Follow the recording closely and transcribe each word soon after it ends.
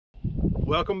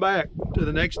Welcome back to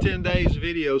the next 10 days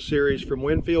video series from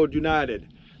Winfield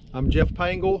United. I'm Jeff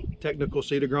Pangle, technical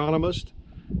seed agronomist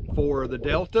for the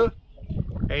Delta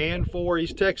and for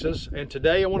East Texas. And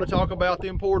today I want to talk about the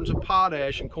importance of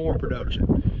potash in corn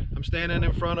production. I'm standing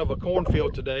in front of a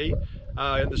cornfield today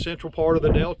in the central part of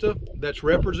the Delta that's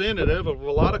representative of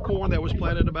a lot of corn that was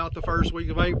planted about the first week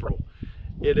of April.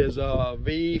 It is a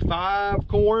V5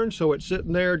 corn, so it's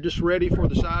sitting there just ready for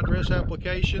the side dress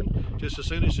application. Just as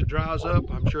soon as it dries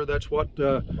up, I'm sure that's what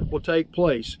will take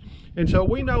place. And so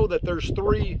we know that there's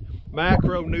three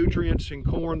macronutrients in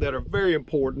corn that are very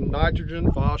important: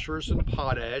 nitrogen, phosphorus, and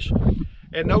potash.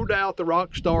 And no doubt the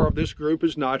rock star of this group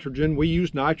is nitrogen. We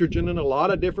use nitrogen in a lot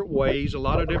of different ways, a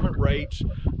lot of different rates,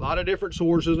 a lot of different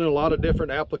sources, and a lot of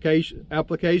different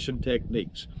application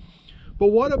techniques. But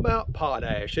what about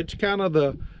potash? It's kind of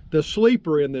the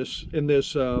sleeper in this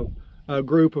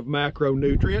group of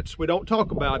macronutrients. We don't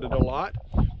talk about it a lot,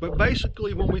 but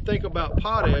basically when we think about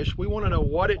potash, we want to know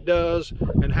what it does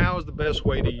and how is the best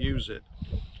way to use it.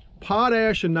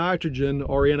 Potash and nitrogen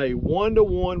are in a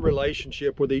one-to-one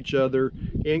relationship with each other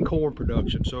in corn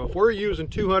production. So if we're using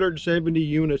 270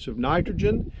 units of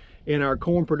nitrogen in our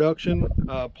corn production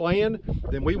plan,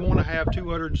 then we want to have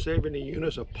 270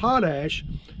 units of potash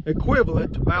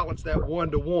equivalent to balance that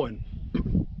one-to-one.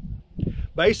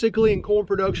 Basically in corn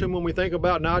production, when we think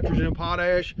about nitrogen and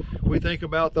potash, we think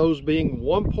about those being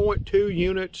 1.2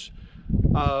 units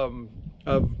of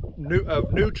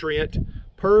nutrient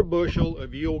per bushel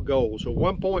of yield goal. So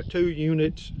 1.2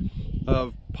 units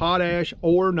of potash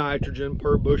or nitrogen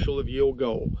per bushel of yield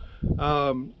goal.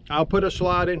 I'll put a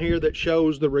slide in here that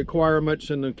shows the requirements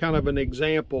and kind of an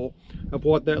example of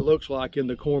what that looks like in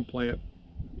the corn plant.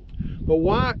 But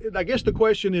why, I guess the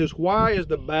question is, why is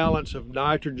the balance of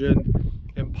nitrogen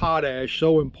and potash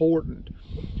so important?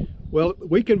 Well,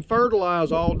 we can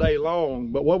fertilize all day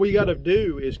long, but what we got to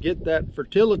do is get that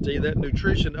fertility, that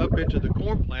nutrition up into the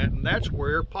corn plant, and that's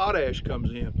where potash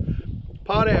comes in.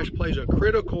 Potash plays a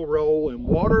critical role in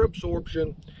water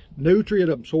absorption, nutrient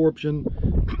absorption,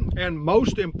 and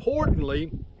most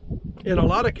importantly, in a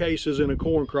lot of cases in a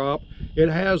corn crop, it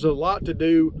has a lot to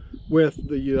do with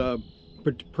the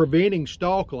preventing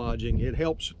stalk lodging. It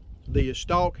helps the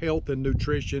stalk health and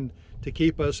nutrition to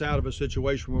keep us out of a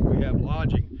situation where we have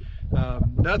lodging.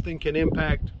 Nothing can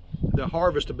impact the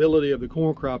harvestability of the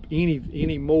corn crop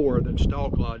any more than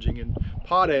stalk lodging, and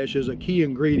potash is a key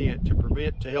ingredient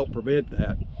to help prevent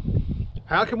that.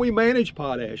 How can we manage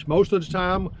potash? Most of the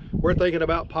time we're thinking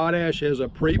about potash as a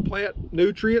pre-plant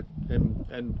nutrient,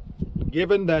 and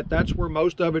given that that's where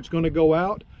most of it's going to go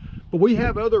out, but we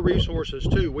have other resources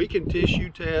too. We can tissue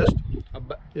test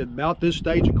about this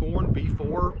stage of corn,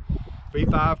 V4,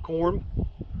 V5 corn,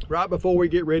 right before we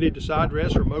get ready to side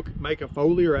dress or make a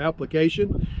foliar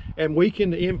application, and we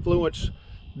can influence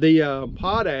the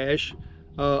potash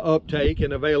uptake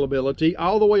and availability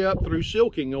all the way up through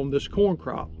silking on this corn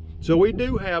crop. So we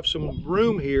do have some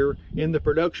room here in the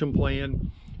production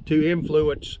plan to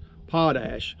influence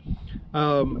potash.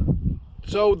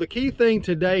 So the key thing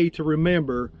today to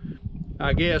remember,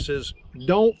 I guess, is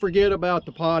don't forget about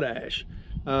the potash.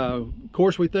 Of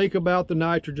course, we think about the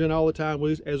nitrogen all the time,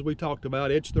 as we talked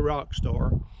about. It's the rock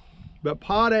star. But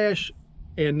potash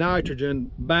and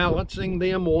nitrogen, balancing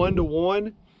them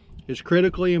one-to-one is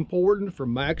critically important for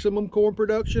maximum corn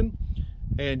production,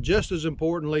 and just as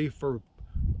importantly for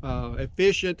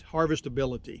efficient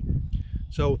harvestability.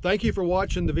 So thank you for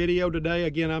watching the video today.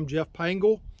 Again, I'm Jeff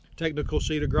Pangle, technical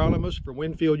seed agronomist for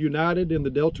Winfield United in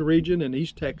the Delta region in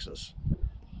East Texas.